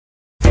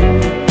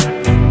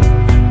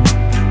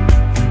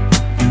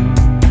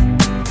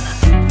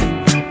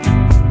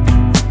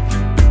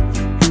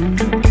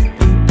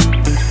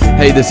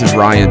Hey, this is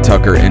Ryan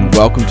Tucker, and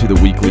welcome to the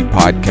weekly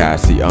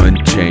podcast, The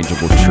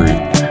Unchangeable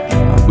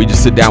Truth. We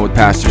just sit down with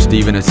Pastor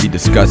Stephen as he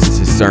discusses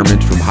his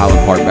sermons from Highland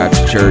Park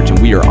Baptist Church,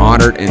 and we are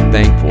honored and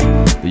thankful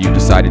that you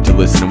decided to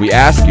listen. And we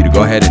ask you to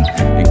go ahead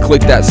and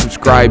click that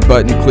subscribe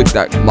button, click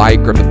that like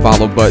or the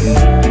follow button.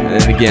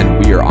 And again,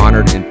 we are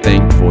honored and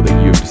thankful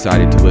that you have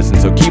decided to listen.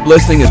 So keep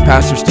listening as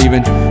Pastor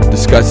Stephen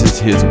discusses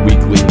his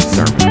weekly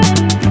sermon.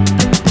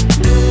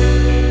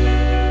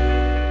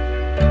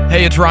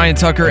 Hey, it's Ryan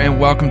Tucker,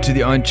 and welcome to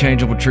the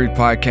Unchangeable Truth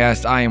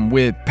Podcast. I am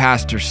with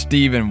Pastor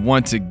Stephen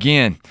once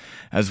again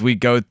as we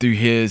go through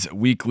his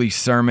weekly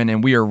sermon,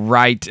 and we are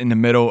right in the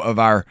middle of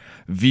our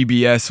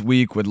VBS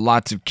week with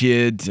lots of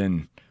kids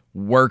and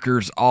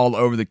workers all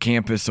over the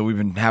campus, so we've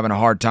been having a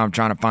hard time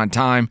trying to find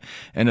time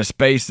and a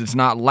space that's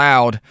not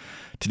loud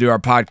to do our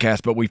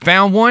podcast, but we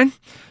found one.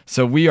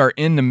 So we are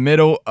in the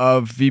middle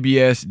of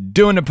VBS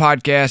doing the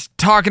podcast,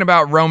 talking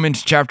about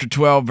Romans chapter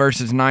 12,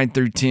 verses 9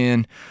 through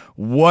 10.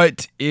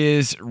 What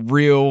is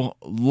real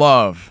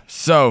love?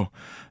 So,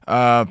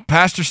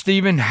 Pastor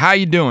Stephen, how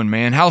you doing,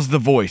 man? How's the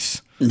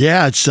voice?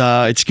 Yeah,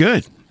 it's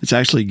good. It's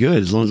actually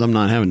good as long as I'm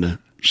not having to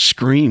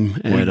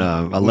scream at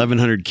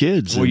 1,100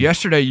 kids. Well,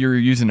 yesterday you were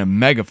using a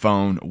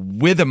megaphone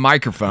with a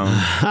microphone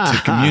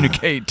to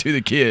communicate to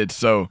the kids.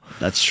 So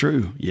that's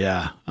true.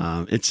 Yeah,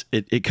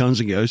 it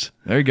comes and goes.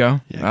 There you go.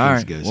 Yeah, all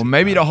right. Well,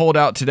 maybe to hold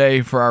out today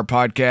for our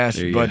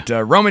podcast,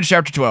 but Romans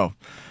chapter 12,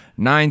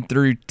 9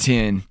 through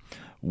 10.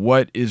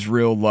 What is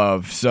real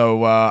love?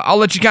 So I'll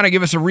let you kind of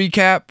give us a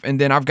recap, and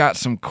then I've got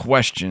some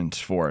questions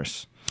for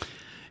us.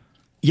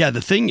 Yeah, the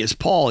thing is,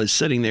 Paul is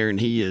sitting there, and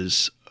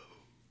he's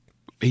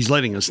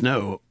letting us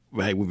know,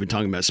 hey, we've been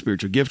talking about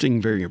spiritual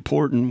gifting, very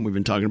important. We've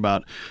been talking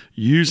about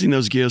using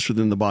those gifts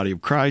within the body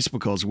of Christ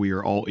because we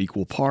are all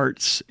equal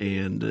parts.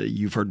 And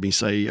you've heard me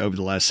say over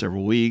the last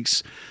several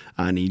weeks,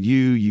 I need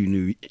you,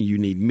 you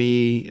need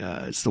me.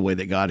 It's the way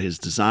that God has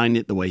designed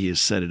it, the way he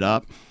has set it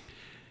up.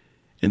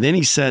 And then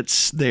he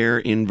sets there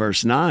in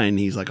verse 9,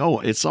 he's like,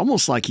 it's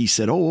almost like he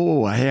said,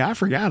 hey, I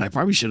forgot. I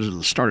probably should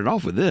have started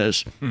off with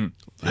this.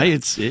 Hey,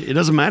 it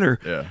doesn't matter.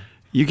 Yeah.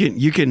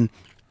 You can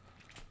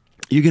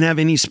have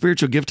any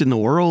spiritual gift in the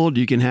world.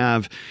 You can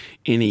have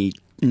any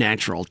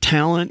natural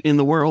talent in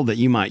the world that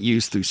you might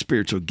use through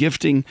spiritual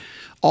gifting,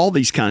 all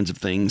these kinds of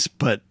things.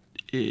 But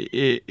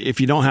if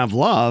you don't have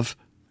love,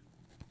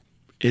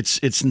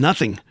 it's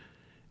nothing.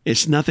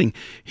 It's nothing.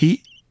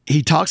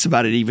 He talks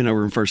about it even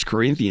over in 1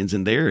 Corinthians,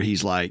 and there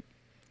he's like,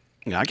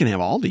 I can have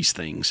all these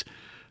things,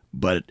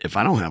 but if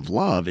I don't have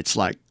love, it's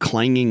like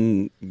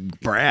clanging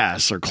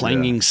brass or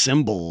clanging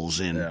cymbals.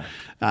 And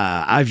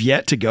I've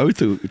yet to go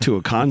to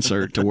a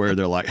concert to where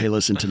they're like, hey,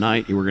 listen,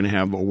 tonight we're going to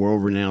have a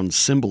world-renowned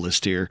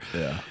cymbalist here,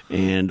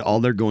 and all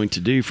they're going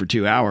to do for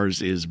 2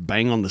 hours is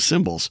bang on the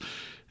cymbals.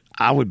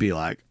 I would be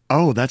like,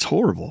 oh, that's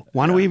horrible.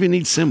 Why do we even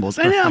need cymbals?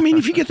 And I mean,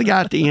 if you get the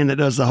guy at the end that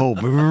does the whole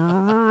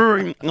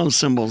on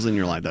cymbals, then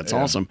you're like, that's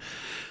awesome.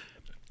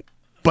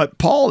 But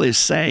Paul is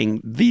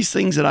saying these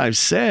things that I've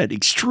said,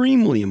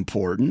 extremely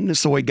important.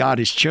 It's the way God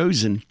has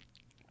chosen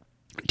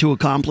to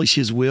accomplish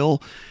his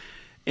will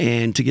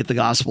and to get the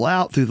gospel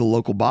out through the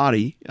local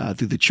body,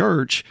 through the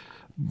church.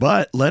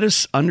 But let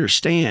us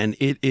understand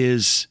it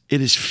is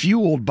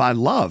fueled by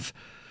love.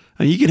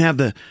 I mean, you can have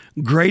the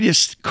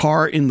greatest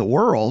car in the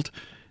world,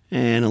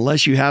 and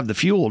unless you have the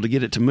fuel to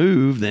get it to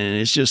move, then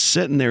it's just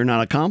sitting there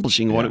not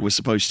accomplishing what it was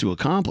supposed to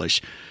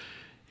accomplish.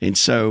 And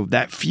so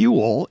that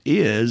fuel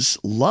is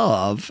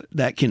love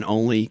that can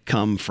only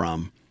come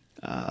from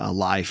a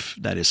life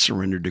that is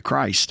surrendered to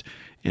Christ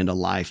and a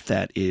life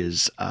that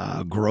is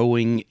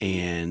growing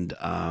and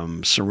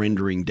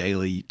surrendering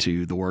daily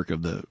to the work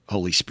of the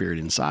Holy Spirit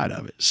inside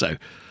of it. So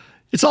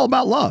it's all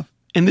about love.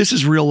 And this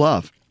is real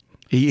love.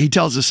 He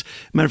tells us,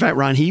 matter of fact,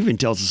 Ryan, he even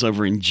tells us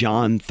over in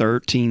John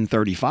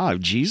 13:35,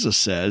 Jesus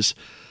says,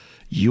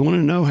 you want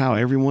to know how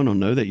everyone will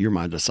know that you're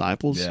my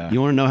disciples? Yeah. You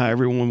want to know how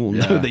everyone will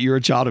know that you're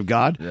a child of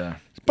God? Yeah.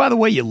 By the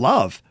way you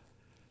love.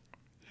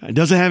 It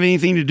doesn't have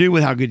anything to do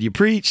with how good you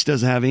preach.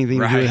 Doesn't have anything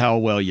to do with how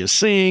well you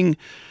sing.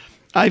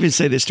 I even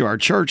say this to our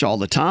church all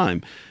the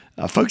time.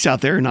 Folks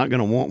out there are not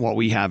going to want what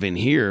we have in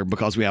here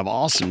because we have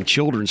awesome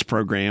children's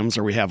programs,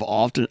 or we have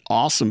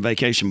awesome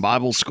vacation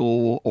Bible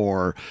school,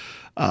 or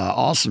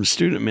awesome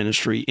student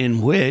ministry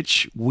in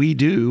which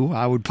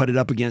I would put it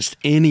up against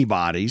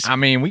anybody's. I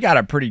mean, we got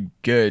a pretty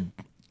good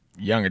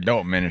young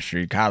adult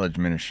ministry, college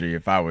ministry,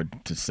 if I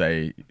would to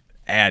say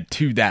add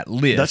to that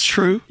list. That's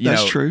true.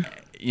 That's true.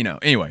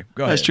 Anyway,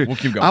 go ahead. That's true. We'll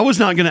keep going. I was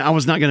not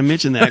gonna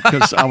mention that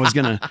because I was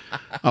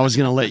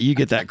gonna let you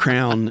get that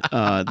crown,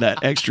 that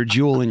extra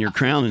jewel in your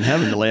crown in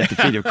heaven to lay at the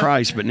feet of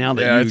Christ. But now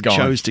that you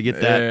chose to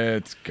get that,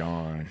 it's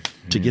gone.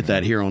 To get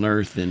that here on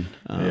earth, then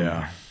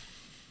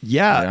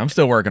yeah, I'm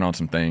still working on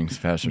some things,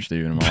 Pastor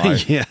Stephen, in my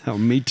life. Yeah,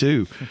 me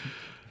too.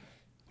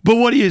 But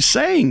what he is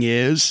saying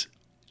is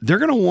they're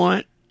gonna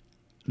want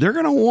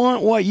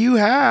what you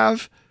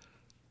have,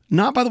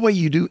 not by the way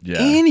you do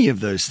any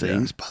of those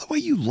things, by the way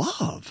you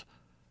love.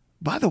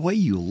 By the way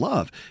you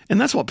love.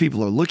 And that's what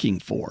people are looking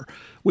for.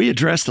 We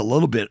addressed a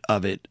little bit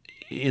of it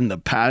in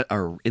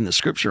the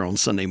scripture on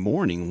Sunday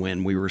morning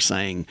when we were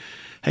saying,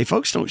 hey,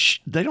 folks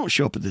they don't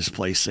show up at this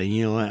place saying,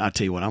 you know what, I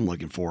tell you what I'm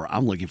looking for.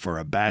 I'm looking for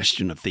a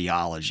bastion of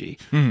theology.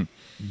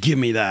 Give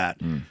me that.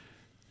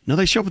 No,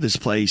 they show up at this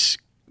place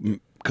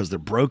because they're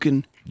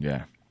broken.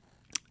 Yeah.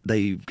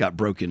 They've got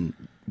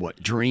broken,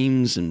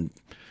 dreams and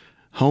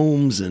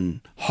homes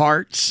and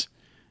hearts,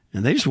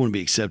 and they just want to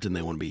be accepted and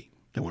they want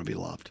to be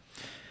loved.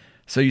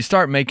 So you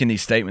start making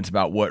these statements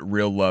about what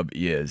real love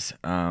is.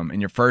 And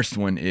your first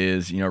one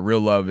is, real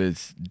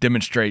love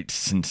demonstrates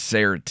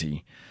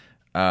sincerity.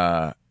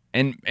 And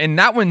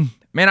that one,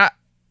 man,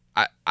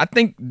 I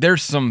think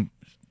there's some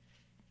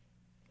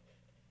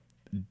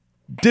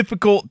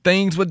difficult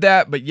things with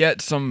that, but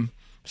yet some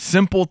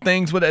simple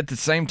things with it at the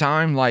same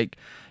time. Like,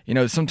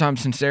 sometimes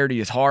sincerity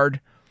is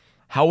hard.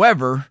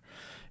 However,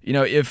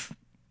 if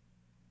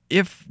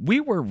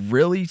we were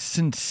really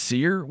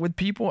sincere with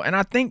people, and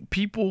I think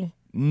people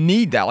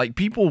need that, like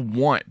people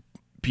want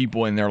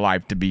people in their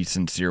life to be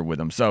sincere with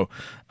them. So,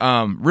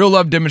 real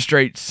love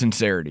demonstrates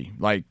sincerity,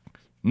 like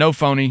no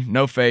phony,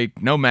 no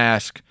fake, no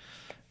mask.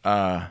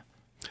 And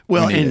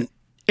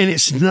it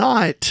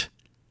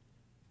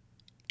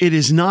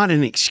is not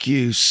an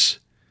excuse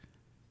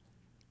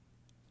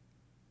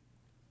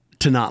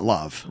to not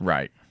love.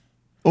 Right.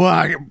 Well,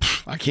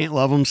 I can't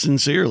love them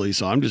sincerely,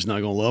 so I'm just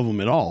not going to love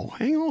them at all.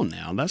 Hang on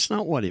now. That's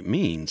not what it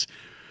means.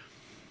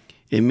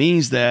 It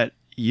means that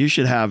you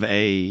should have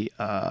a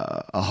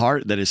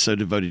heart that is so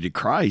devoted to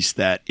Christ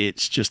that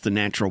it's just the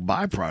natural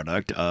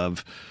byproduct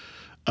of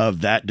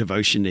that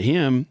devotion to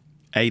Him,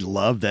 a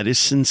love that is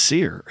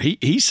sincere.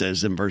 He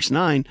says in verse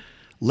 9,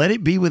 let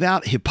it be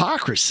without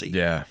hypocrisy.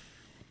 Yeah.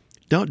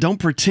 Don't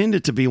pretend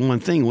it to be one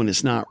thing when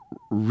it's not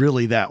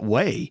really that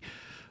way.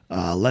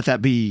 Let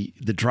that be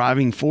the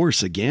driving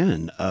force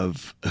again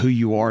of who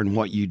you are and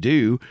what you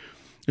do.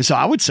 And so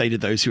I would say to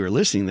those who are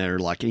listening that are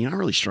like, I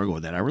really struggle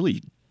with that. I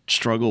really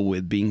struggle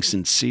with being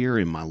sincere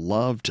in my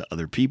love to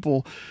other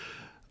people.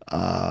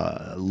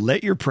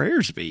 Let your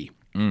prayers be.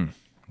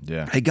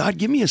 Yeah. Hey, God,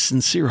 give me a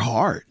sincere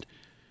heart.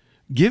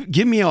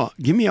 Give me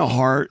a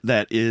heart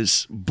that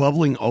is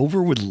bubbling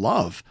over with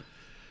love.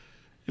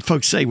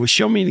 Folks say, well,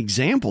 show me an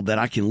example that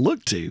I can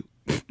look to.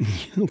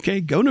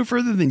 Okay, go no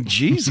further than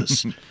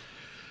Jesus.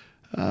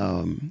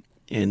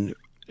 And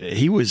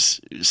he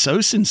was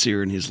so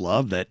sincere in his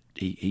love that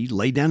he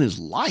laid down his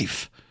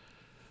life.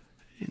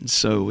 And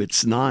so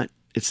it's not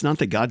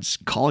that God's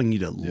calling you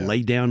to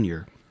lay down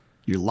your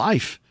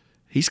life.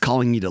 He's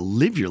calling you to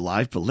live your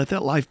life, but let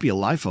that life be a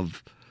life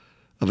of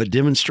a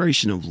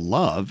demonstration of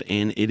love,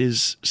 and it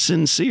is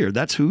sincere.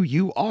 That's who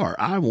you are.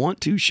 I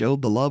want to show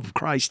the love of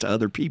Christ to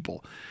other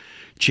people.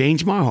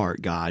 Change my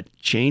heart, God.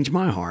 Change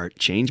my heart.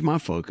 Change my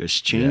focus.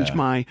 Change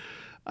my,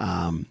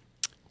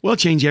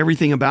 change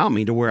everything about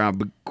me to where I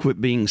quit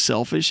being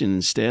selfish and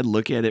instead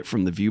look at it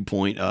from the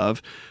viewpoint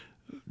of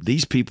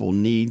these people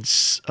need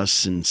a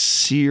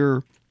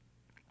sincere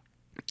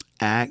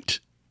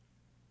act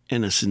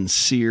and a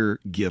sincere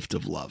gift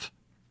of love.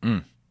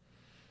 And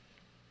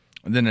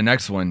then the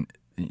next one,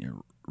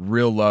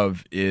 real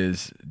love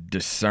is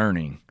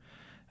discerning.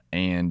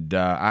 And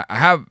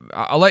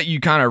I'll let you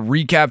kind of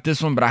recap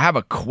this one, but I have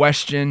a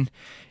question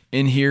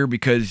in here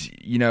because,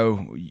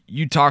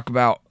 you talk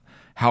about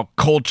how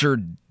culture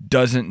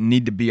doesn't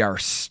need to be our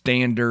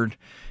standard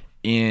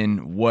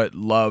in what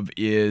love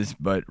is,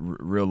 but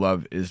real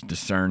love is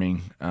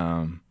discerning.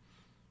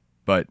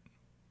 But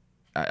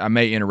I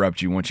may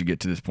interrupt you once you get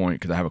to this point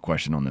because I have a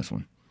question on this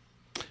one.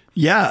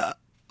 Yeah.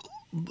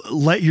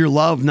 Let your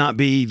love not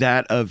be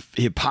that of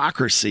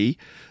hypocrisy,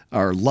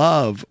 or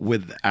love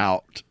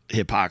without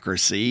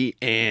hypocrisy.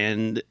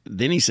 And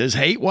then he says,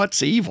 hate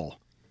what's evil.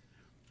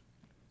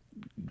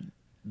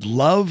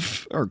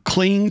 Love or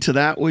cling to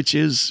that which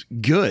is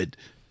good.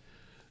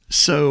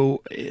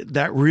 So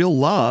that real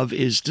love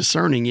is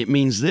discerning. It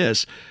means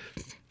this,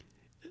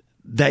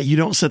 that you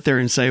don't sit there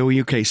and say, well,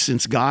 okay,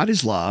 since God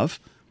is love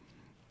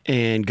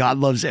and God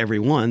loves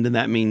everyone, then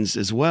that means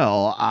as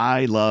well,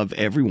 I love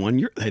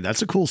everyone. Hey,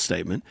 that's a cool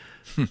statement.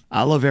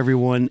 I love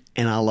everyone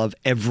and I love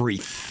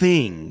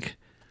everything.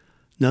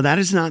 No, that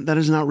is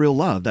not real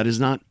love. That is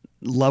not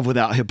love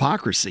without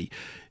hypocrisy.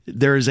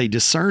 There is a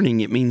discerning.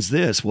 It means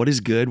this: what is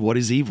good, what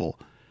is evil.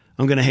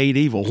 I'm going to hate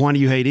evil. Why do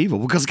you hate evil?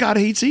 Because God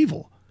hates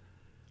evil.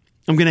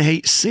 I'm going to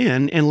hate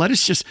sin. And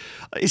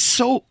it's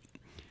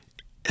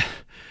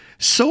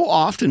so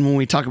often when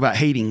we talk about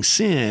hating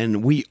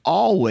sin, we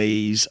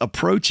always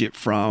approach it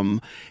from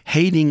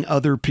hating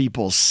other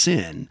people's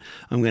sin.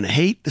 I'm going to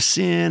hate the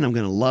sin. I'm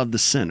going to love the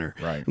sinner.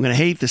 Right. I'm going to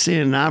hate the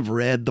sin. And I've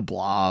read the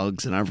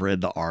blogs and I've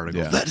read the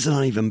articles. Yeah. That's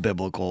not even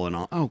biblical. And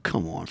all. Oh,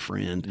 come on,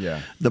 friend. Yeah.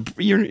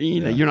 You're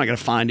not going to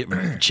find it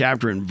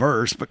chapter and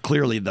verse, but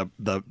clearly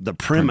the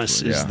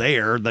premise is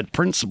there. The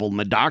principle and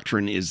the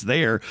doctrine is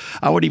there.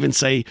 I would even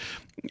say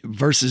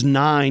verses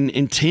 9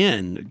 and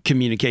 10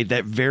 communicate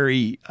that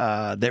very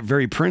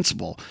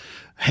principle.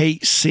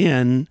 Hate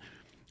sin,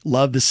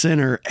 love the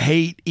sinner.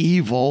 Hate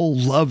evil,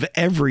 love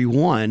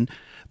everyone.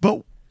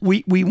 But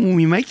when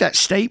we make that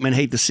statement,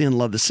 hate the sin,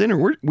 love the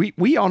sinner,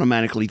 we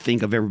automatically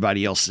think of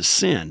everybody else's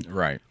sin.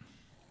 Right.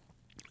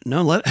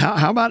 No,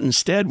 how about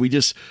instead we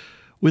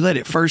let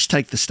it first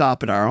take the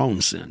stop at our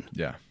own sin.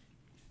 Yeah.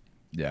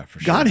 Yeah, for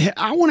sure. God,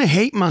 I want to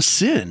hate my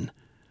sin.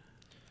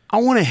 I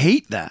want to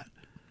hate that.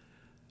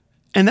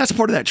 And that's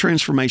part of that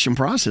transformation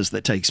process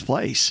that takes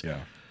place. Yeah.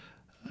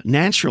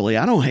 Naturally,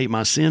 I don't hate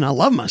my sin. I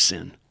love my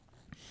sin.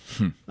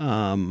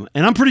 And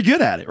I'm pretty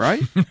good at it,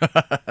 right?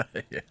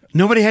 Yeah.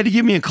 Nobody had to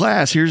give me a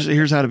class.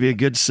 Here's how to be a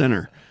good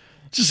sinner.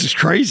 It's just this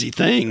crazy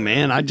thing,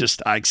 man. I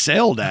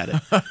excelled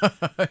at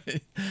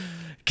it.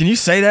 Can you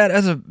say that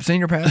as a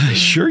senior pastor?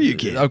 Sure you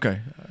can. Okay.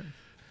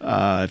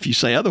 If you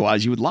say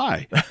otherwise, you would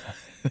lie.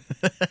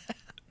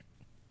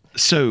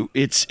 So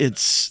it's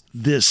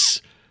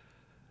this,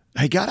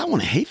 hey, God, I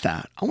want to hate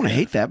that. I want to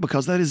hate that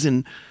because that is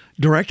in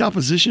direct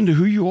opposition to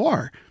who you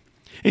are.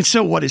 And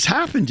so what has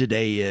happened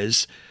today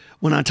is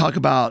when I talk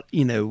about,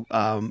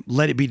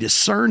 let it be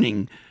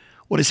discerning,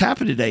 what has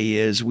happened today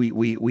is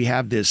we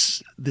have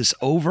this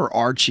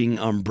overarching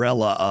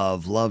umbrella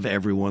of love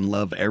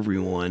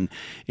everyone.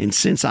 And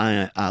since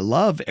I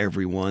love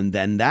everyone,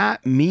 then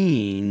that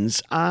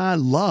means I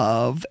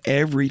love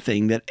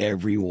everything that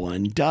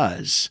everyone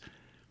does.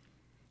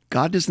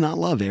 God does not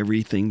love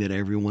everything that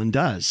everyone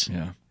does.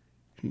 Yeah.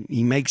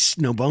 He makes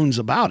no bones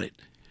about it.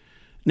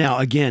 Now,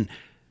 again,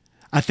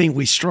 I think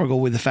we struggle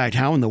with the fact,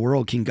 how in the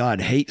world can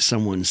God hate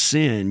someone's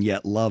sin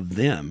yet love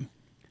them?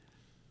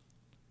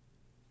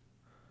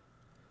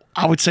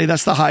 I would say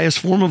that's the highest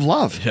form of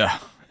love. Yeah.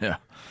 Yeah.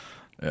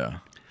 Yeah.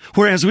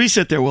 Whereas we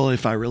sit there, well,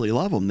 if I really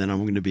love them, then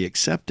I'm going to be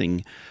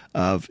accepting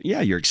of,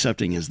 you're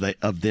accepting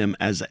of them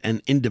as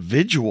an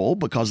individual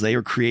because they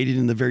are created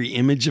in the very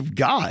image of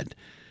God.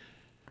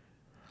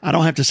 I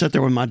don't have to sit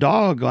there with my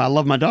dog. I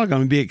love my dog. I'm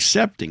going to be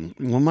accepting.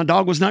 Well, my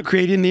dog was not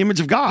created in the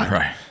image of God.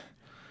 Right.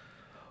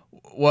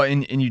 Well,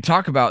 and you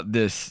talk about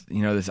this,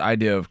 this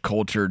idea of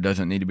culture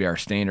doesn't need to be our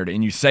standard,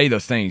 and you say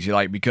those things. You're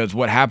like, because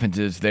what happens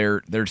is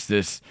there's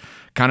this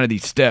kind of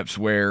these steps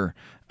where,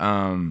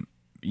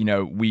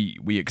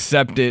 we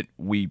accept it,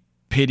 we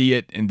pity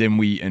it, and then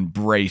we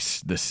embrace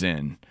the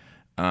sin.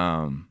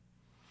 But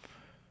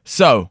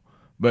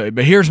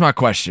here's my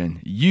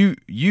question. You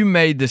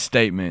made this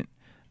statement,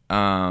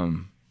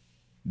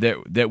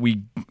 that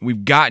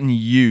we've gotten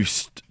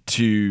used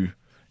to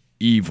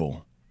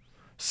evil.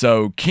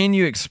 So can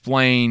you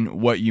explain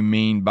what you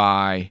mean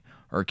by,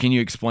 or can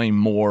you explain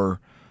more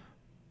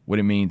what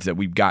it means that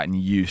we've gotten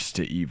used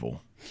to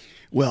evil?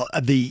 Well,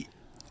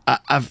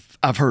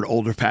 I've heard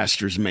older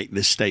pastors make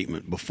this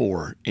statement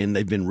before, and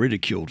they've been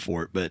ridiculed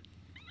for it. But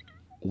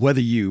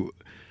whether you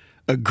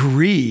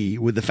agree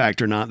with the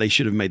fact or not, they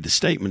should have made the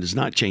statement does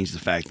not change the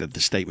fact that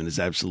the statement is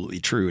absolutely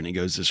true. And it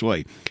goes this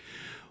way.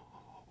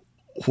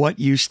 What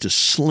used to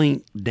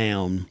slink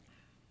down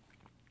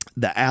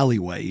the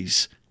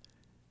alleyways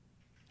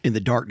in the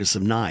darkness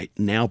of night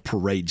now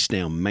parades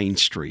down Main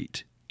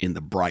Street in the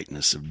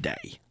brightness of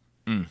day.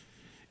 Mm.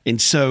 And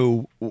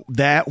so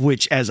that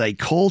which as a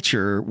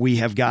culture we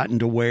have gotten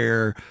to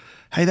where,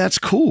 hey, that's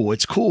cool.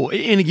 It's cool.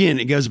 And again,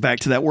 it goes back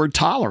to that word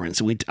tolerance.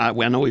 And I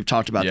know we've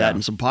talked about that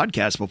in some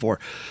podcasts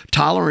before.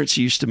 Tolerance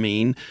used to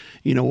mean,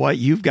 you know what,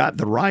 you've got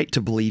the right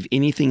to believe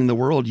anything in the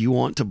world you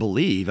want to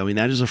believe. I mean,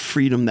 that is a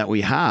freedom that we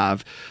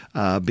have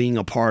being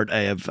a part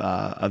of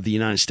the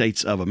United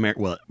States of America.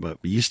 Well, it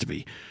used to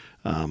be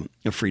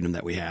a freedom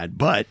that we had.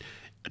 But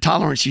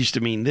tolerance used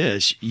to mean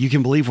this: you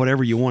can believe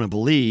whatever you want to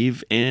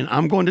believe, and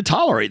I'm going to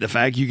tolerate the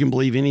fact you can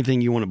believe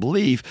anything you want to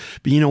believe.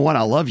 But you know what?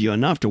 I love you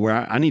enough to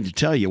where I need to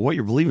tell you what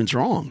you're believing is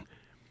wrong.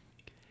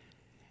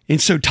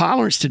 And so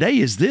tolerance today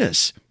is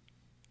this: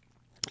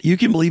 you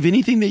can believe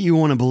anything that you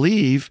want to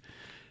believe,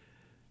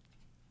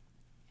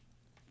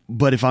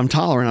 but if I'm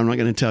tolerant, I'm not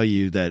going to tell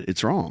you that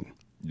it's wrong.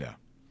 Yeah.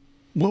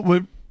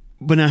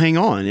 But now hang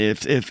on.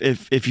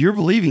 If you're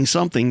believing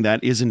something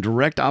that is in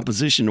direct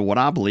opposition to what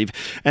I believe,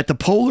 at the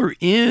polar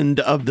end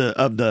of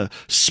the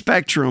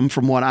spectrum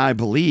from what I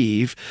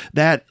believe,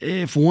 that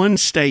if one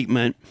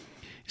statement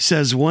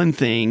says one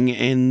thing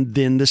and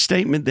then the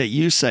statement that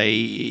you say,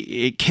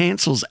 it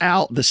cancels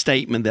out the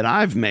statement that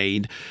I've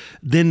made,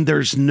 then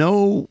there's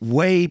no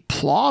way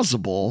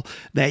plausible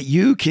that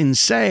you can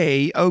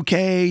say,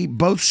 okay,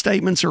 both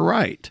statements are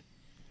right.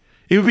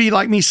 It would be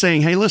like me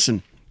saying, hey,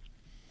 listen,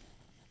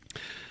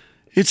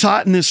 it's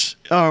hot in this,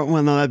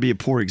 well, no, that'd be a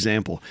poor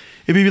example.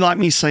 It'd be like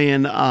me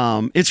saying,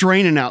 it's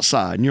raining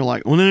outside. And you're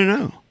like, well,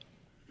 no,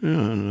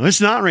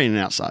 it's not raining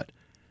outside.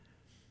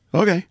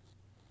 Okay.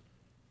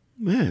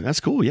 Man,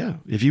 that's cool. Yeah.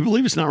 If you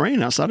believe it's not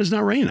raining outside, it's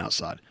not raining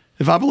outside.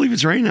 If I believe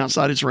it's raining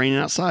outside, it's raining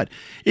outside.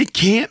 It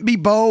can't be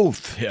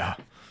both. Yeah.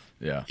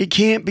 Yeah. It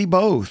can't be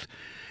both.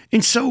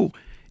 And so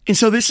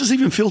this is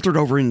even filtered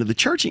over into the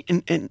church.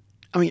 And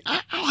I mean,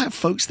 I'll have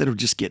folks that will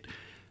just get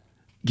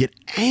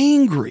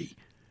angry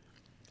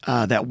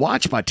that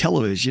watch my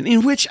television,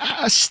 in which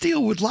I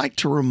still would like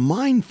to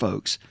remind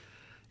folks,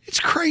 it's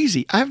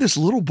crazy. I have this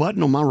little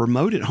button on my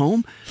remote at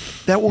home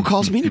that will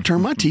cause me to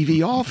turn my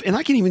TV off, and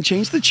I can't even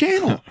change the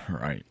channel.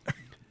 Right.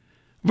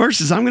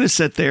 versus I'm going to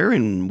sit there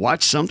and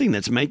watch something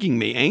that's making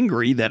me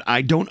angry that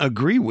I don't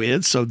agree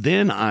with. So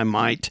then I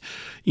might,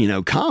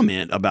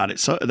 comment about it.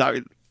 So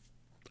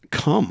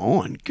come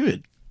on,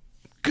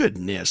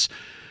 goodness.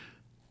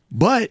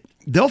 But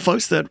they'll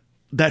folks that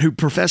who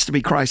profess to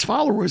be Christ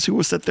followers who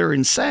will sit there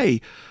and say,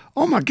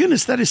 oh my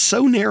goodness, that is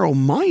so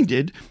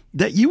narrow-minded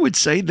that you would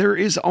say there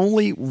is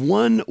only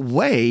one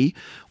way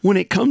when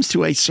it comes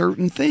to a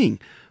certain thing.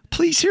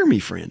 Please hear me,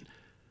 friend.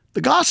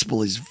 The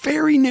gospel is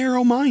very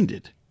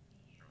narrow-minded.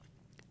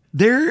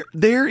 There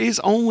is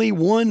only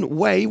one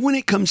way when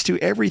it comes to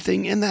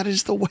everything, and that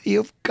is the way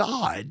of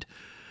God.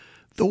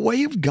 The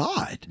way of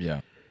God.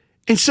 Yeah.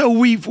 And so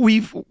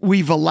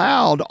we've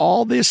allowed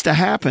all this to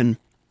happen.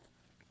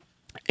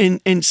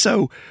 And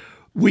so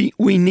we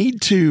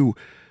need to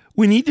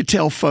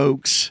tell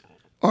folks,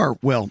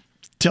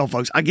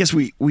 I guess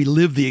we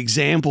live the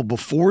example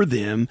before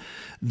them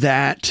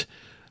that,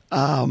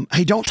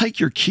 hey, don't take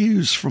your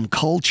cues from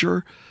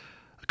culture.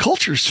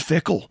 Culture's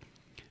fickle.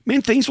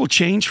 Man, things will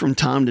change from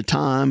time to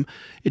time.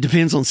 It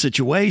depends on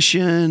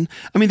situation.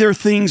 I mean, there are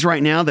things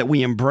right now that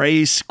we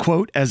embrace,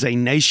 quote, as a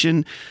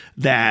nation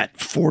that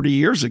 40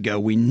 years ago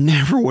we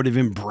never would have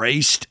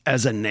embraced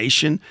as a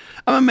nation.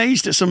 I'm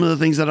amazed at some of the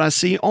things that I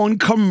see on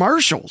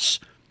commercials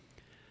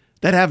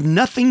that have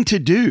nothing to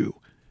do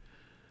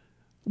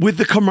with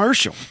the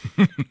commercial.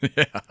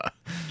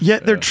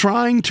 Yet they're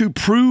trying to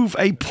prove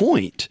a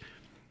point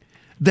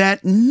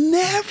that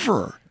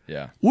never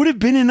would have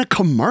been in a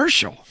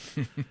commercial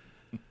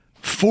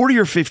 40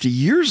 or 50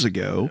 years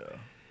ago. Yeah.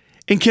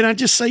 And can I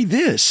just say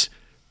this?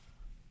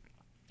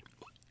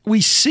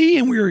 We see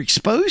and we're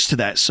exposed to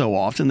that so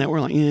often that we're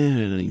like, it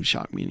doesn't even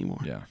shock me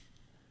anymore. Yeah.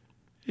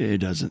 It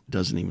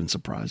doesn't even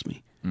surprise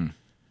me. Mm.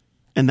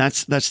 And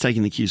that's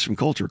taking the cues from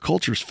culture.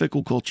 Culture's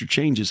fickle, culture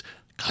changes.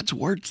 God's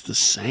word's the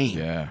same.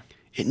 Yeah.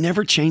 It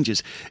never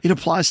changes. It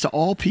applies to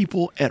all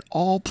people at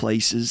all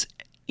places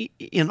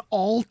in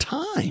all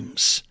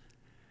times.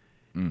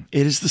 Mm.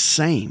 It is the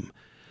same.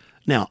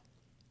 Now,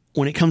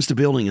 when it comes to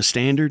building a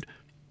standard,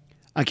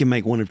 I can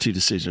make one of two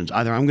decisions.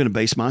 Either I'm going to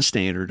base my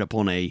standard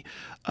upon a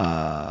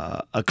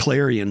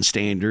Clarion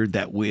standard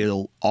that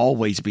will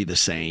always be the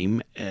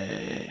same,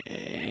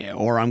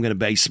 or I'm going to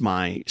base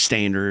my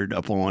standard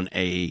upon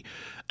an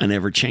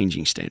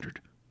ever-changing standard.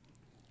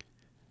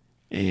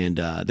 And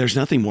there's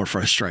nothing more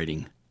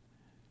frustrating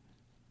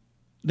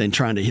than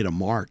trying to hit a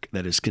mark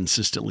that is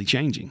consistently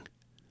changing.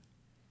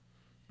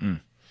 Mm.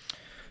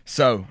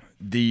 So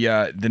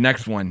the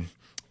next one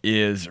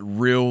is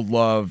real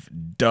love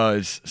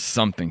does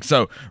something.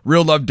 So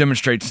real love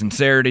demonstrates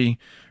sincerity.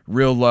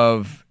 Real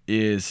love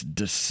is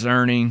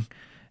discerning,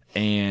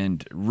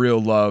 and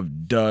real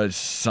love does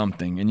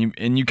something.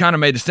 And you kind of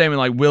made the statement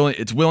like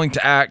it's willing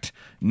to act,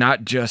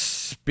 not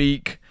just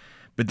speak.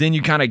 But then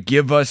you kind of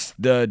give us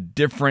the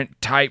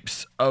different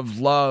types of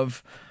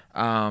love.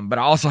 But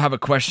I also have a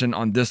question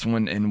on this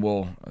one, and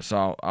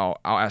I'll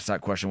ask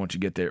that question once you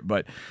get there.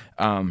 But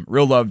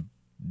real love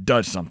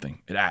does something.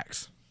 It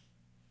acts.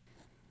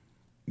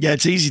 Yeah,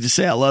 it's easy to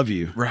say I love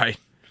you. Right.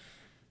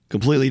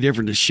 Completely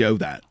different to show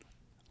that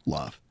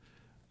love.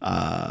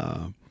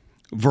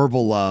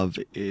 Verbal love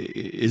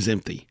is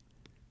empty.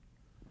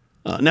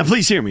 Now,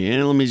 please hear me,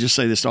 and let me just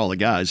say this to all the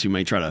guys who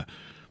may try to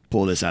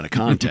pull this out of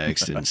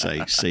context and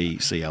say,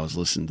 see, I was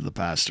listening to the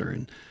pastor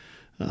and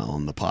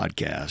on the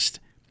podcast,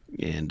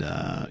 and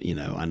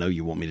I know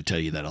you want me to tell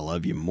you that I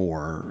love you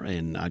more,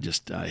 and I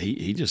just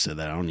he just said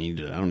that I don't need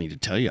to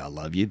tell you I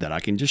love you, that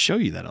I can just show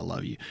you that I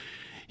love you.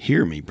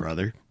 Hear me,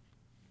 brother.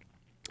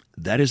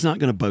 That is not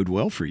going to bode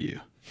well for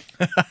you.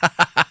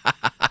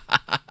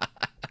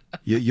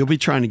 You'll be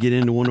trying to get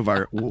into one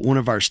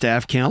of our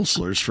staff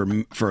counselors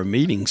for a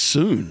meeting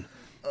soon.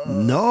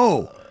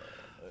 No,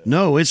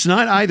 it's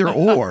not either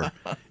or.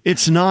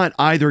 It's not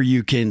either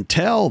you can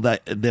tell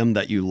them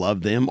that you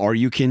love them or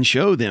you can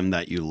show them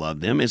that you love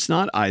them. It's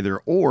not either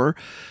or.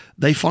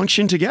 They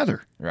function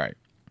together. Right.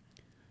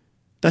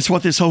 That's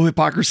what this whole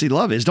hypocrisy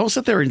love is. Don't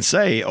sit there and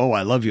say, oh,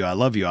 I love you, I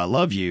love you, I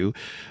love you.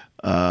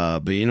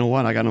 But you know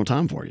what? I got no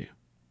time for you.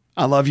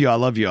 I love you, I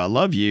love you, I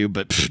love you,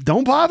 but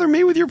don't bother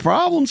me with your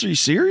problems. Are you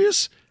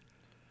serious?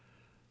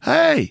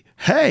 Hey,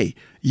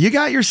 you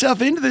got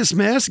yourself into this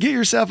mess. Get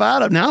yourself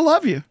out of it. Now, I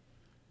love you.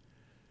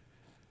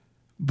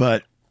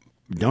 But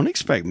don't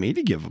expect me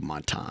to give up my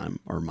time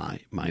or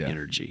my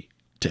energy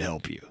to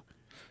help you.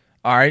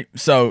 All right.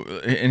 So,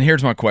 and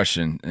here's my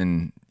question.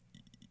 And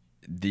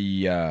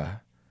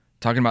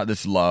talking about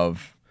this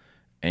love,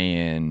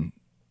 and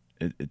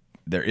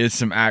there is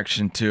some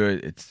action to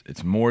it.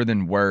 It's more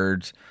than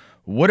words.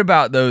 What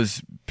about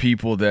those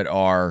people that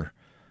are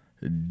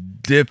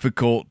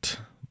difficult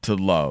to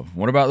love?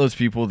 What about those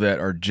people that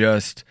are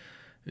just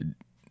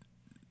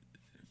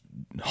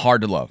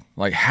hard to love?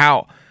 Like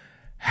how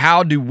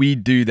do we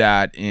do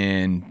that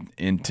in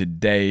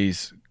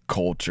today's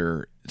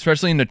culture,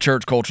 especially in the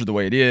church culture the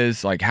way it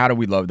is? Like, how do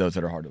we love those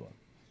that are hard to love?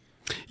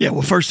 Yeah,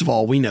 well, first of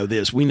all, we know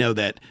this. We know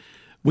that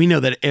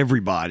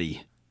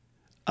everybody,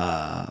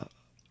 if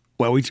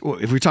we're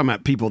talking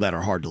about people that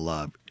are hard to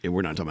love,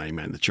 we're not talking about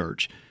anybody in the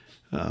church.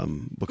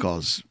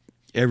 because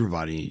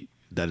everybody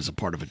that is a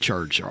part of a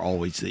church are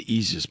always the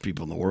easiest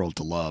people in the world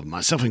to love,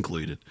 myself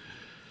included.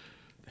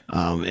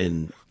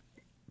 And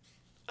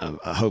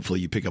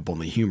hopefully you pick up on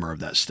the humor of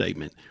that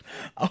statement.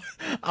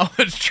 I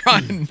was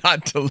trying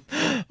not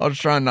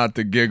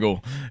to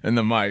giggle in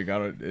the mic.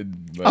 I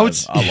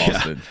lost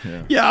it.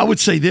 Yeah, I would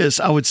say this.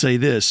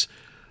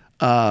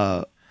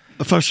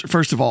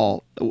 First of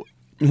all,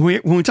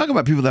 when we talk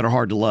about people that are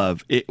hard to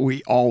love,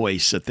 we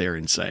always sit there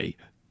and say,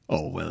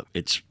 "Oh, well,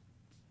 it's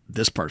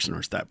this person or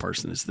it's that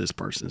person. It's this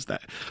person. It's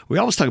that." We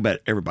always talk about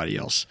everybody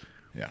else.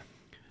 Yeah.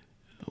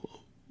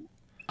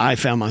 I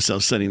found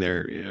myself sitting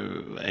there,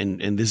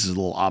 and this is a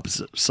little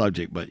opposite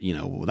subject, but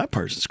well, that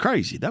person's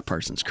crazy. That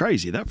person's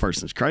crazy. That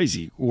person's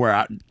crazy. Where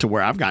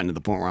I've gotten to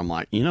the point where I'm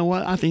like, you know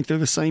what? I think they're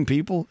the same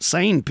people,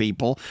 sane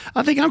people.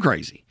 I think I'm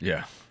crazy.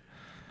 Yeah.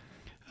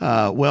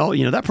 Well,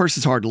 that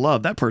person's hard to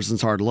love. That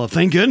person's hard to love.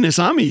 Thank goodness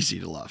I'm easy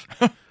to love.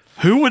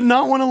 Who would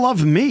not want to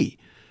love me?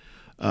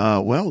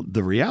 Well,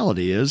 the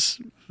reality is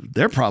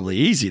they're probably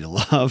easy to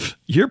love.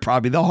 You're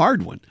probably the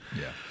hard one.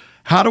 Yeah.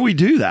 How do we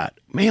do that?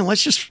 Man,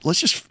 let's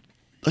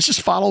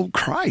just follow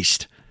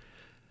Christ.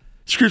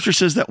 Scripture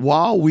says that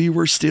while we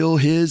were still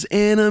his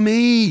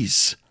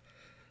enemies,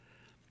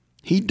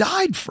 he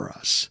died for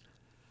us.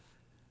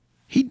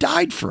 He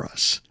died for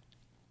us.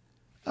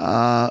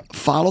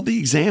 Follow the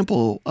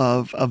example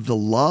of the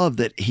love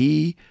that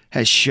he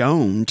has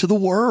shown to the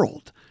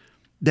world,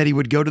 that he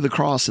would go to the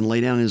cross and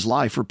lay down his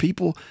life for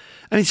people.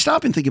 I mean,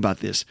 stop and think about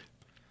this.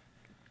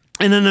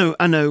 And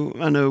I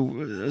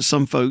know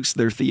some folks,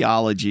 their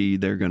theology,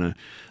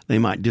 they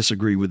might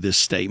disagree with this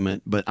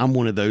statement, but I'm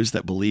one of those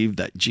that believe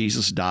that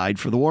Jesus died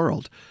for the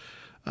world.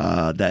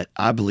 That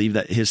I believe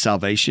that his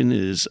salvation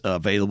is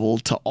available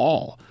to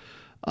all.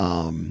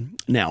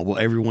 Now, will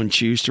everyone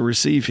choose to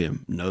receive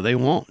him? No, they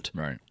won't.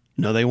 Right.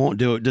 No, they won't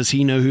do it. Does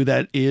he know who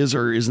that is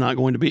or is not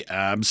going to be?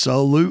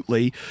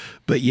 Absolutely.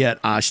 But yet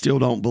I still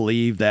don't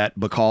believe that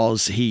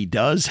because he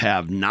does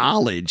have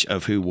knowledge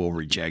of who will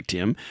reject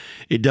him,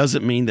 it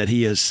doesn't mean that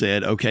he has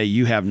said, okay,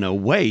 you have no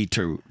way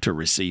to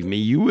receive me.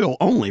 You will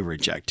only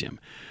reject him.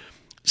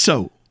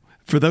 So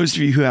for those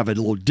of you who have a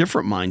little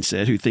different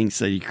mindset, who thinks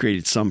that he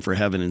created some for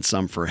heaven and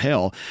some for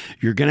hell,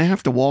 you're going to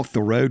have to walk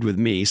the road with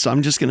me. So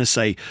I'm just going to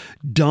say,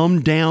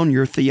 dumb down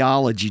your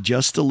theology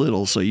just a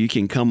little so you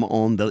can come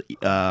on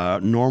the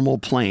normal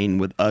plane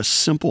with us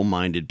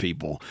simple-minded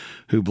people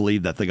who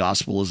believe that the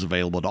gospel is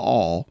available to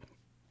all,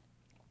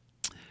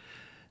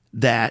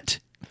 that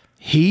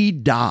he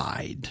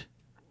died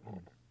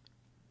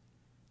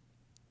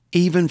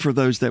even for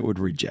those that would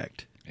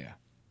reject.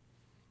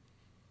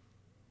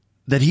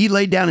 That he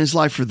laid down his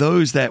life for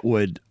those that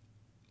would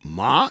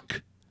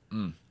mock.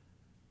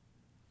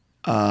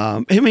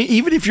 I mean,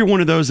 even if you're one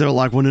of those that are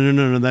like, well,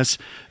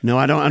 no,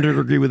 I don't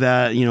agree with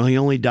that. He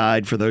only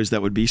died for those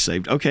that would be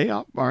saved. Okay,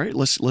 all right,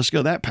 let's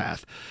go that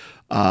path.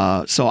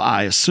 So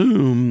I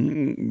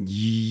assume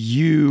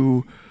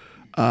you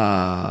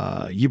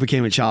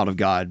became a child of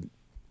God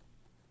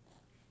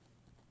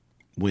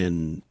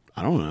when,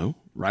 I don't know,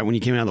 right when you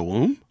came out of the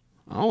womb?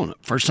 I don't know.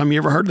 First time you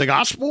ever heard the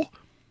gospel?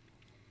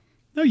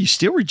 No, you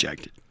still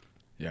rejected.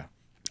 Yeah.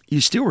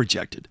 You still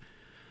rejected.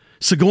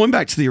 So going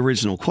back to the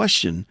original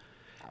question,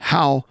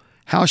 how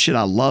should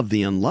I love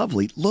the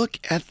unlovely? Look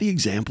at the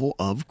example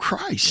of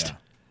Christ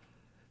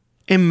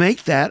and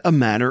make that a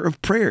matter of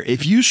prayer.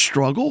 If you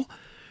struggle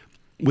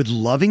with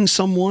loving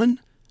someone,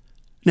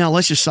 now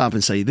let's just stop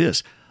and say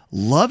this.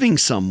 Loving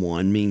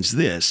someone means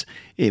this.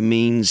 It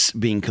means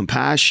being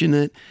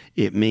compassionate.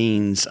 It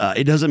means,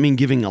 it doesn't mean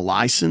giving a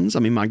license.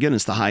 I mean, my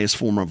goodness, the highest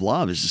form of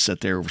love is to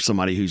sit there with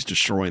somebody who's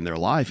destroying their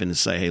life and to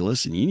say, hey,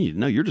 listen, you need to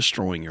know you're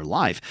destroying your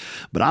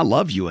life. But I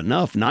love you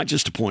enough, not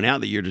just to point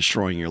out that you're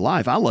destroying your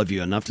life. I love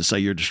you enough to say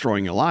you're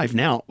destroying your life.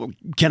 Now,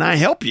 can I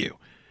help you?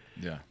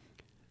 Yeah.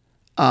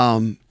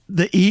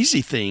 The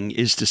easy thing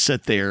is to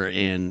sit there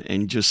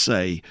and just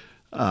say,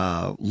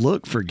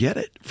 look, forget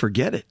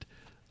it.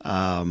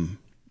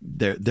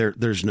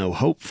 There's no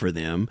hope for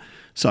them.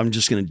 So I'm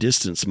just going to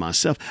distance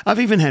myself. I've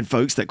even had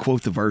folks that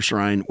quote the verse,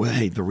 Ryan, well,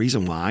 hey, the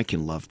reason why I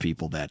can love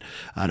people that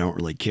I don't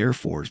really care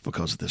for is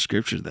because of the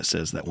scripture that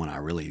says that when I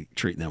really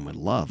treat them with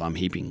love, I'm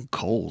heaping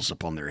coals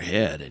upon their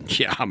head. And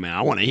yeah, I mean,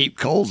 I want to heap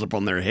coals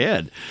upon their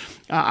head.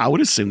 I would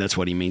assume that's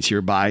what he means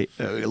here by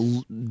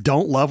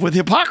don't love with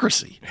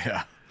hypocrisy.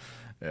 Yeah.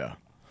 Yeah.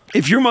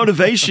 If your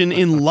motivation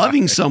in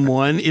loving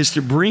someone is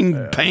to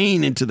bring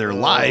pain into their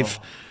life,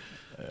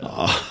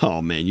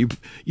 oh man,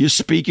 you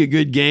speak a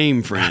good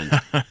game,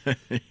 friend.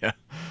 Yeah.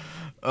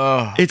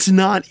 It's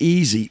not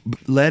easy.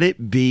 Let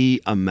it be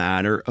a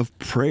matter of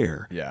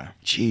prayer. Yeah.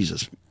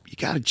 Jesus, you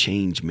got to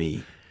change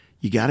me.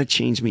 You got to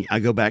change me. I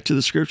go back to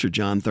the scripture,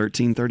 John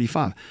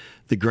 13:35.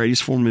 The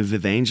greatest form of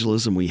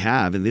evangelism we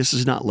have, and this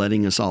is not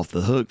letting us off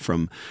the hook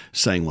from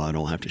saying, well, I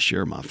don't have to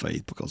share my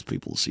faith because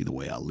people will see the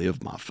way I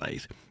live my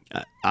faith.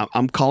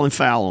 I'm calling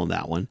foul on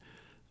that one.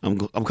 I'm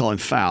calling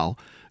foul.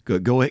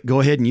 Go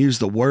ahead and use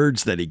the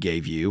words that he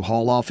gave you.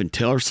 Haul off and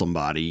tell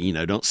somebody.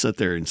 Don't sit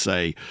there and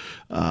say,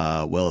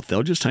 well, if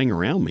they'll just hang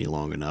around me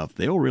long enough,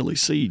 they'll really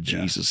see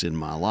Jesus in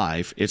my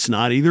life. It's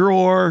not either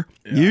or.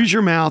 Yeah. Use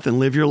your mouth and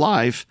live your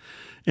life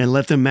and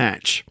let them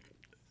match.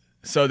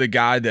 So the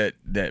guy that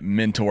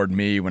mentored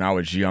me when I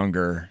was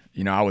younger,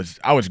 I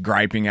was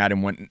griping at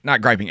him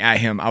not griping at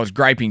him. I was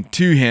griping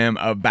to him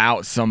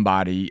about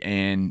somebody,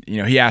 and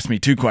he asked me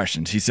two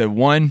questions. He said,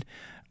 one,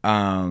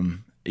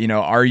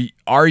 are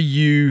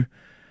you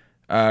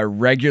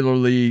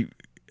regularly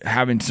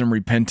having some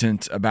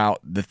repentance about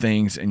the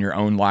things in your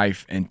own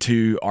life? And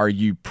two, are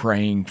you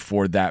praying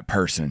for that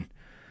person?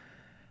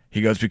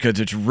 He goes, because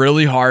it's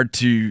really hard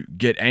to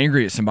get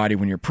angry at somebody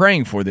when you're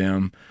praying for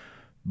them,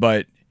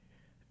 but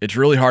it's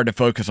really hard to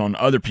focus on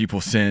other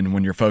people's sin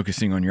when you're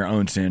focusing on your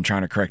own sin,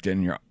 trying to correct it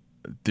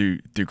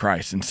through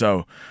Christ. And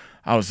so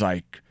I was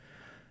like,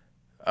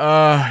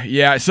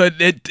 yeah. So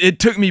it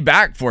took me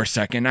back for a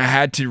second. I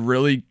had to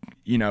really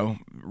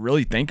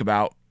think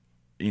about,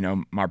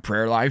 my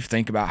prayer life,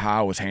 think about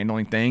how I was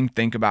handling things,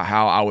 think about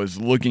how I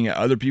was looking at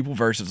other people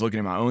versus looking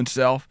at my own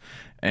self.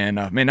 And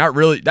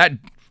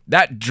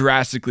that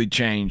drastically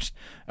changed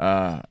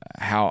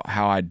how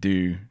I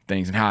do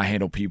things and how I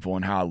handle people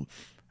and how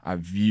I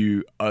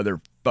view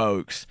other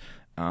folks.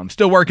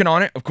 Still working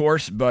on it, of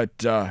course, but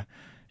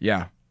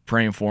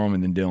praying for them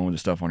and then dealing with the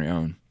stuff on your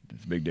own.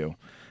 It's a big deal.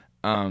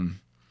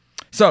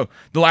 So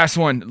the last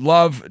one,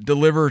 love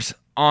delivers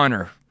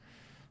honor.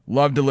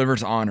 Love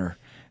delivers honor.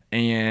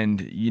 And,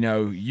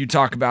 you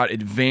talk about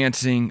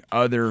advancing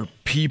other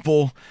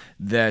people,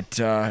 that,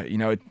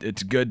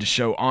 it's good to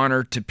show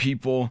honor to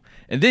people.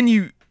 And then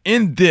you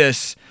end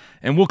this,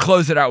 and we'll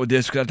close it out with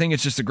this because I think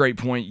it's just a great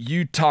point.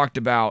 You talked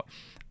about,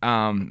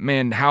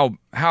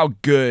 how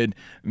good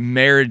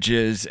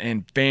marriages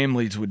and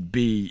families would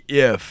be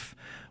if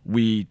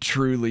we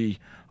truly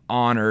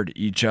honored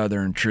each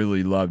other and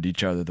truly loved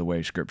each other the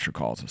way Scripture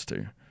calls us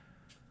to.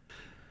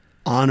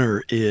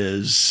 Honor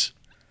is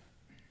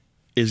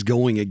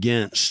going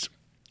against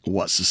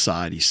what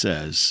society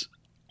says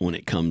when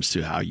it comes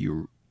to how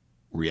you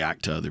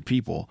react to other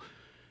people.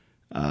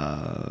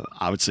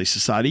 I would say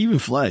society, even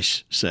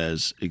flesh,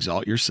 says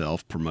exalt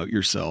yourself, promote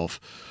yourself,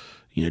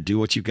 do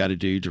what you've got to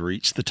do to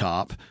reach the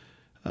top.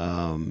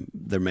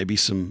 There may be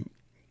some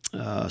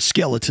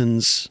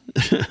skeletons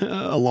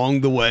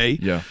along the way.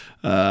 Yeah.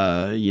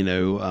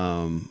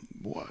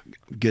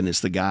 Goodness,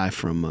 the guy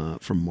from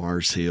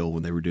Mars Hill,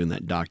 when they were doing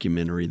that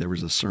documentary, there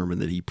was a sermon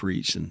that he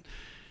preached, and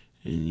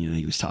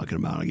he was talking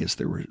about, I guess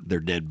their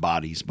dead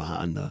bodies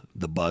behind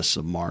the bus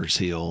of Mars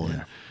Hill.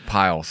 Yeah.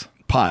 Piles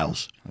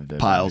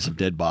of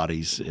dead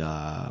bodies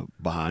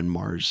behind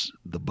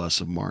the bus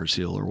of Mars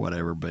Hill or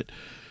whatever. But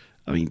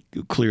I mean,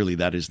 clearly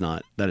that is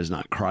not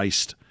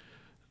Christ.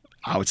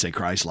 I would say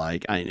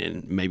Christ-like,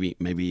 and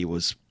maybe it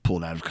was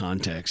pulled out of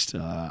context.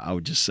 I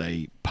would just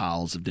say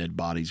piles of dead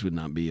bodies would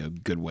not be a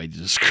good way to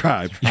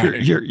describe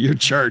your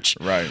church,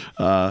 right?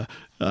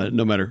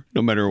 No matter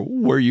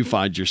where you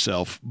find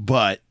yourself,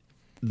 but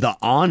the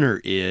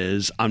honor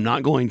is, I'm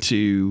not going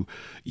to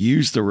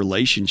use the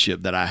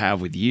relationship that I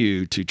have with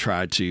you to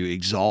try to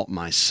exalt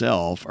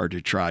myself or to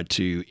try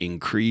to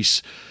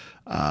increase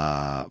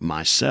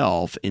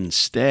myself.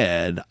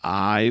 Instead,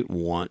 I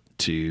want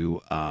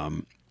to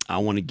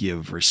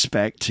give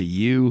respect to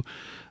you.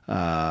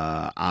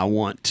 I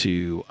want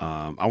to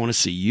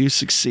see you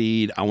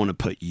succeed. I want to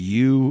put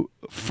you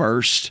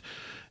first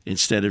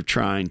instead of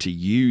trying to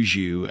use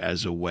you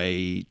as a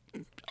way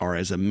or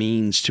as a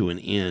means to an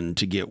end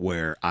to get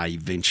where I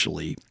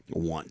eventually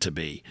want to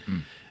be.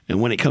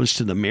 And when it comes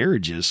to the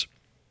marriages,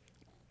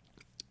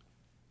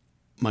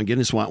 my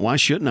goodness, why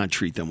shouldn't I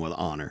treat them with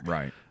honor?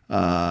 Right.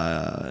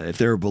 If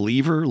they're a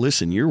believer,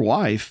 listen, your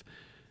wife,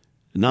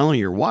 not only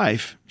your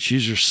wife,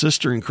 she's your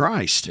sister in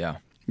Christ. Yeah.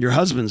 Your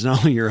husband's not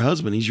only your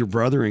husband, he's your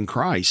brother in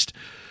Christ.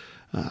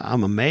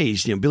 I'm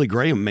amazed. Billy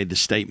Graham made the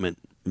statement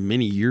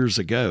many years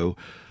ago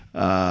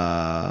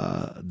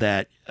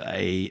that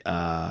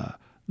the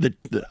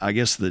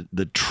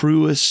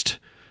truest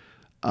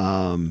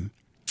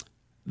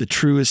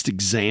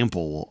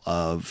example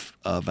of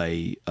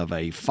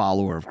a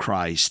follower of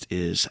Christ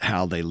is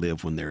how they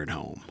live when they're at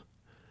home.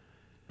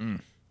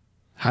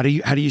 How do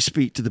you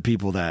speak to the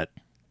people that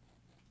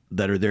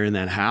are there in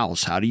that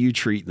house? How do you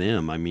treat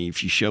them? I mean,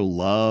 if you show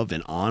love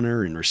and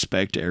honor and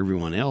respect to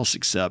everyone else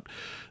except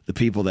the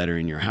people that are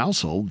in your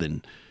household,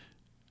 then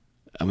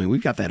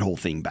we've got that whole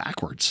thing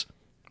backwards.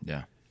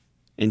 Yeah.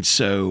 And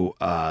so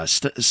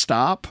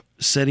stop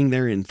sitting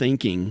there and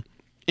thinking,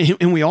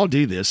 and we all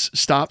do this,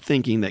 stop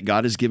thinking that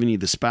God has given you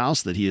the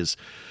spouse that he has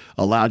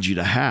allowed you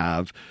to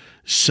have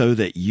so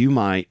that you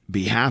might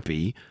be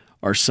happy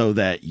or so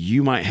that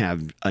you might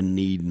have a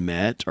need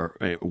met or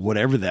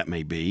whatever that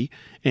may be.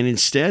 And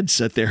instead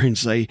sit there and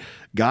say,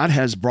 God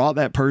has brought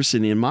that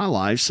person in my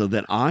life so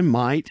that I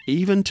might,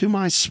 even to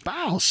my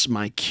spouse,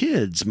 my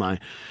kids, my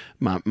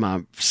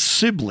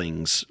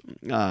siblings,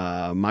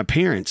 my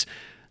parents,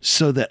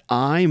 so that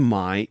I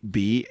might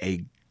be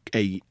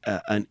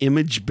an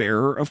image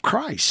bearer of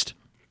Christ.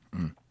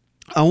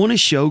 I want to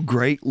show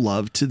great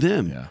love to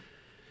them. Yeah.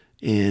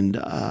 And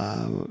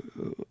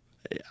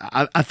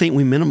I think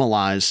we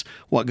minimize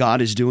what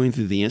God is doing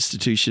through the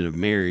institution of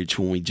marriage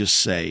when we just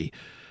say,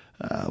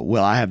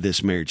 well, I have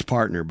this marriage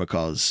partner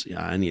because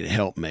I need a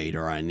helpmate,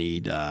 or I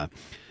need a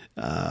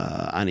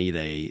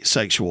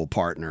sexual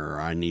partner,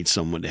 or I need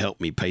someone to help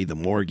me pay the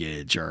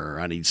mortgage, or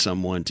I need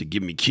someone to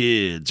give me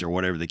kids, or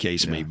whatever the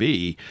case may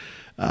be.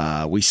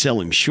 We sell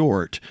him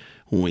short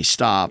when we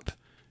stop.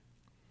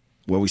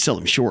 Well, we sell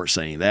him short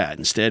saying that.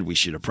 Instead, we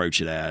should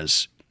approach it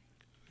as,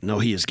 no,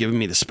 he has given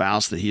me the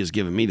spouse that he has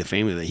given me, the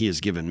family that he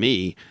has given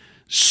me,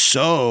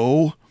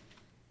 so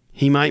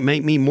he might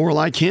make me more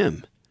like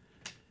him.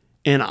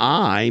 And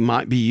I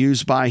might be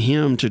used by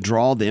him to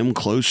draw them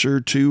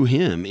closer to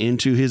him,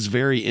 into his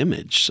very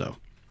image. So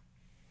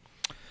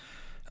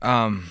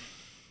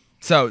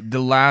the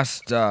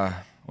last,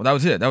 that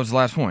was it. That was the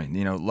last point.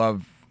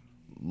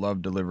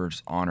 Love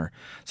delivers honor.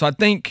 So I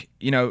think,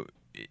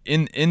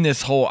 in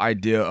this whole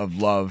idea of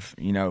love,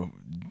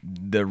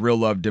 the real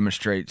love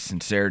demonstrates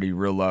sincerity.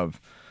 Real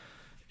love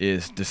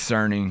is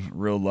discerning.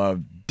 Real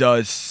love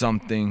does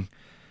something,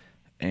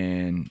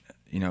 and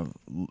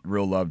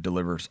real love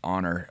delivers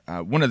honor.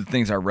 One of the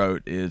things I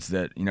wrote is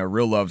that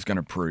real love's going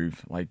to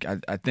prove. Like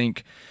I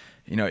think,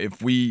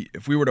 if we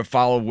were to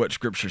follow what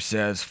Scripture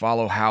says,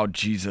 follow how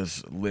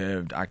Jesus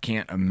lived, I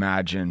can't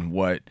imagine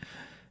what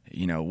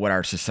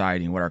our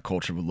society and what our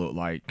culture would look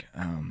like.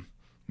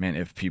 Man,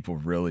 if people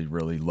really,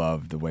 really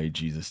loved the way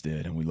Jesus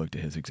did, and we looked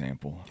at his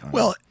example.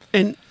 Well,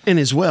 and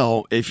as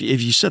well, if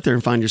you sit there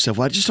and find yourself,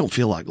 well, I just don't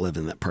feel like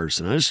living that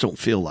person. I just don't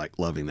feel like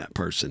loving that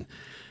person.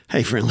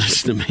 Hey, friend,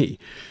 listen to me.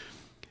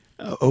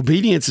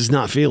 Obedience is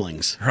not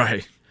feelings.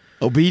 Right.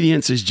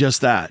 Obedience is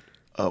just that.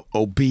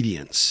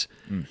 Obedience.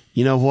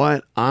 You know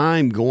what?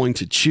 I'm going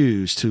to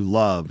choose to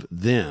love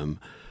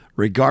them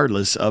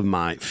regardless of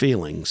my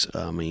feelings.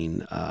 I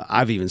mean,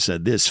 I've even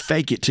said this,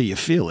 fake it till you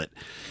feel it.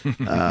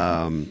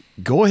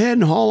 Go ahead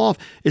and haul off.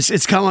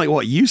 It's kind of like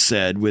what you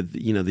said with,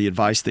 the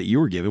advice that you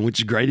were given, which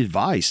is great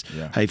advice.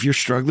 Yeah. Hey, if you're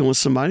struggling with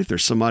somebody, if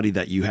there's somebody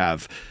that you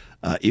have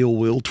ill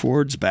will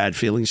towards, bad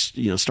feelings,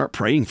 start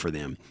praying for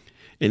them,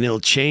 and it'll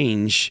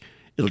change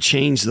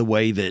the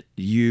way that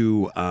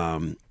you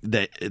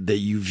that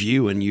you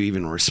view and you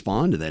even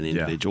respond to that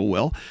individual. Yeah.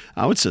 Well,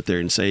 I would sit there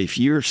and say, if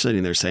you're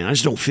sitting there saying, I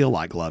just don't feel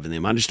like loving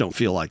them, I just don't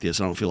feel like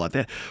this, I don't feel like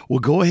that, well,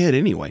 go ahead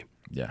anyway.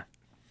 Yeah.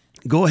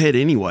 Go ahead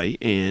anyway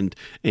and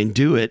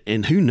do it.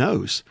 And who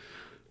knows?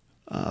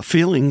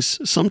 Feelings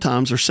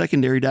sometimes are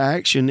secondary to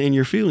action, and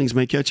your feelings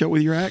may catch up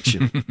with your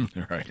action.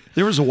 Right.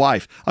 There was a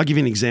wife. I'll give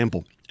you an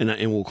example,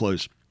 and we'll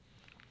close.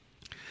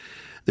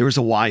 There was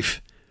a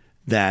wife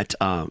that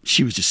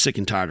she was just sick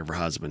and tired of her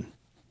husband.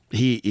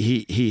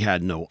 He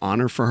had no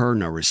honor for her,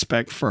 no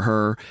respect for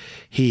her.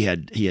 He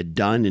had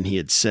done and he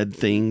had said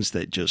things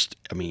that just,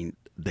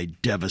 they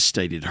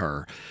devastated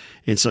her.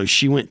 And so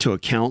she went to a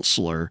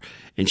counselor,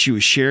 and she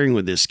was sharing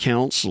with this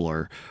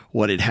counselor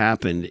what had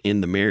happened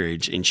in the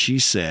marriage. And she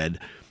said,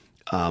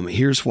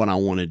 here's what I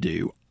want to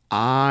do.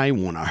 I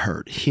want to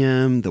hurt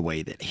him the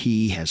way that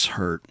he has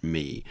hurt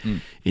me.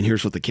 And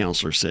here's what the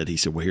counselor said. He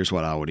said, well, here's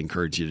what I would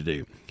encourage you to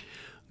do.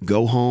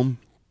 Go home,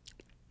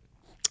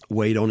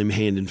 wait on him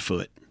hand and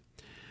foot.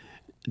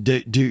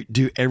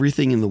 Do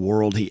everything in the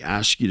world he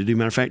asks you to do.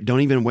 Matter of fact, don't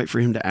even wait for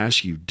him to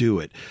ask you. Do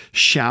it.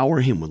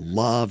 Shower him with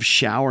love.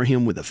 Shower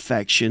him with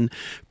affection.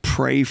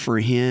 Pray for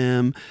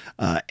him.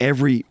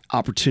 Every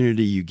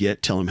opportunity you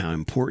get, tell him how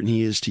important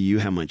he is to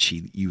you, how much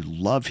you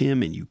love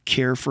him and you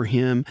care for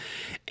him.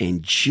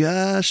 And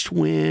just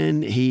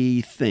when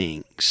he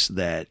thinks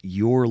that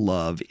your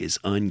love is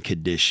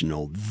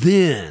unconditional,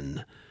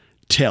 then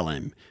tell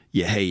him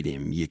you hate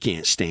him, you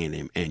can't stand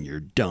him, and you're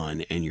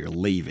done, and you're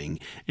leaving,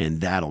 and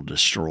that'll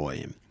destroy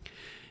him.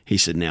 He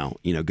said, now,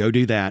 go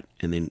do that,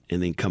 and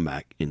then come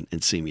back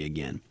and see me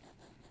again.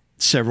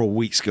 Several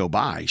weeks go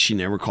by. She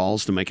never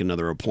calls to make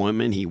another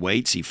appointment. He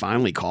waits. He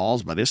finally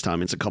calls. By this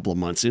time, it's a couple of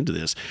months into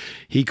this.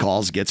 He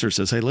calls, gets her,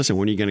 says, hey, listen,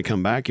 when are you going to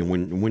come back? And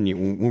when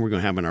we're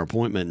going to have our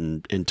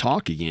appointment and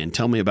talk again?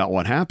 Tell me about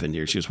what happened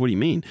here. She goes, what do you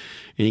mean?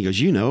 And he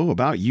goes,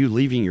 about you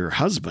leaving your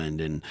husband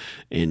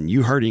and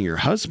you hurting your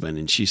husband.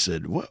 And she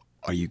said, what?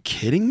 Are you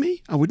kidding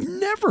me? I would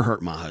never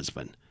hurt my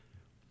husband.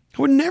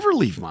 I would never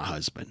leave my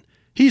husband.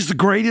 He's the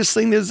greatest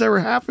thing that's ever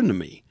happened to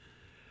me.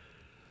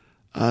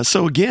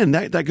 So again,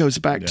 that goes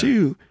back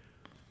to,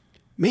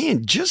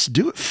 man, just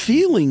do it.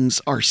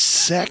 Feelings are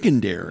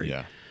secondary.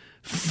 Yeah.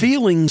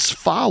 Feelings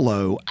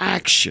follow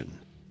action.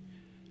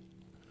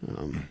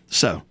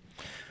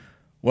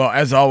 Well,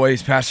 as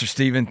always, Pastor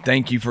Stephen,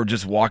 thank you for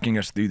just walking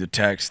us through the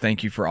text.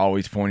 Thank you for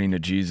always pointing to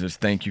Jesus.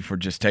 Thank you for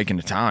just taking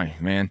the time,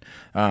 man.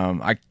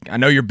 I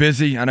know you're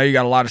busy. I know you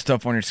got a lot of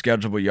stuff on your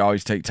schedule, but you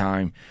always take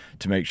time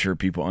to make sure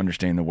people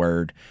understand the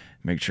word,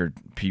 make sure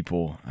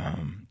people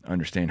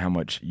understand how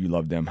much you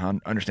love them,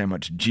 understand how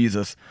much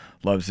Jesus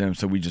loves them.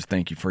 So we just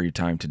thank you for your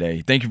time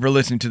today. Thank you for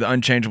listening to The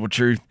Unchangeable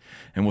Truth,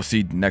 and we'll see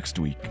you next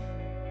week.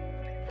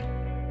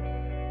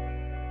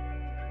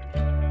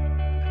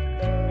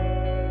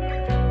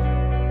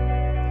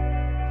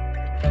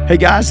 Hey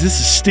guys, this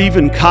is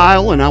Stephen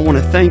Kyle, and I want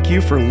to thank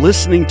you for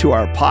listening to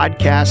our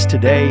podcast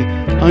today,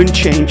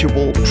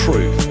 Unchangeable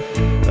Truth.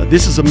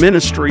 This is a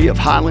ministry of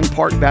Highland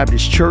Park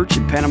Baptist Church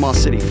in Panama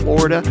City,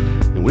 Florida,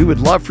 and we would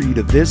love for you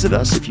to visit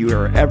us if you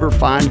ever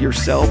find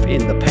yourself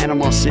in the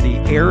Panama City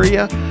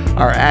area.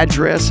 Our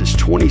address is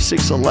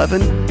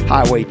 2611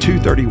 Highway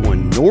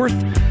 231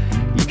 North.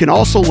 You can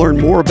also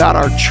learn more about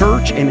our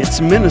church and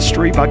its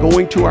ministry by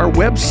going to our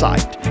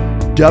website,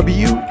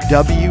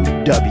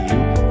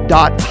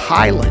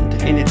 www.highland,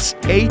 and it's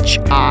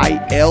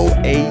HILAND,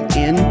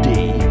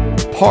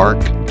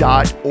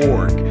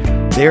 park.org.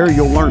 There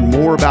you'll learn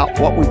more about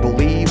what we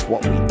believe,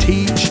 what we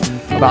teach,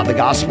 about the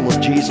gospel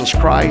of Jesus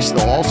Christ.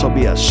 There'll also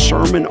be a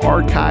sermon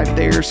archive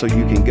there so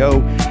you can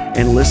go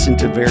and listen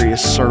to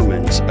various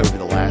sermons over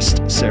the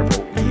last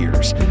several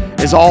years.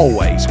 As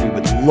always, we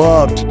would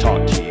love to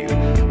talk to you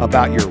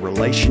about your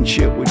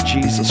relationship with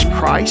Jesus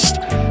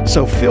Christ.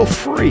 So feel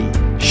free,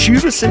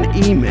 shoot us an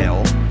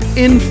email,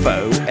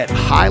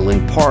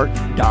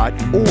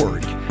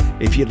 info@highlandpark.org.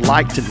 if you'd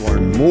like to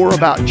learn more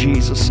about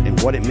Jesus and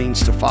what it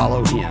means to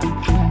follow Him.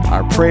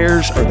 Our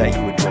prayers are that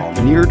you would draw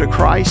near to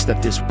Christ,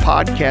 that this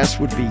podcast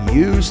would be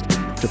used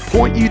to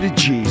point you to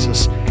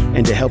Jesus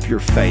and to help your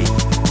faith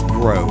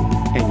grow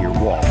and your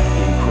walk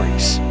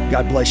increase.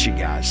 God bless you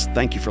guys.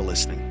 Thank you for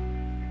listening.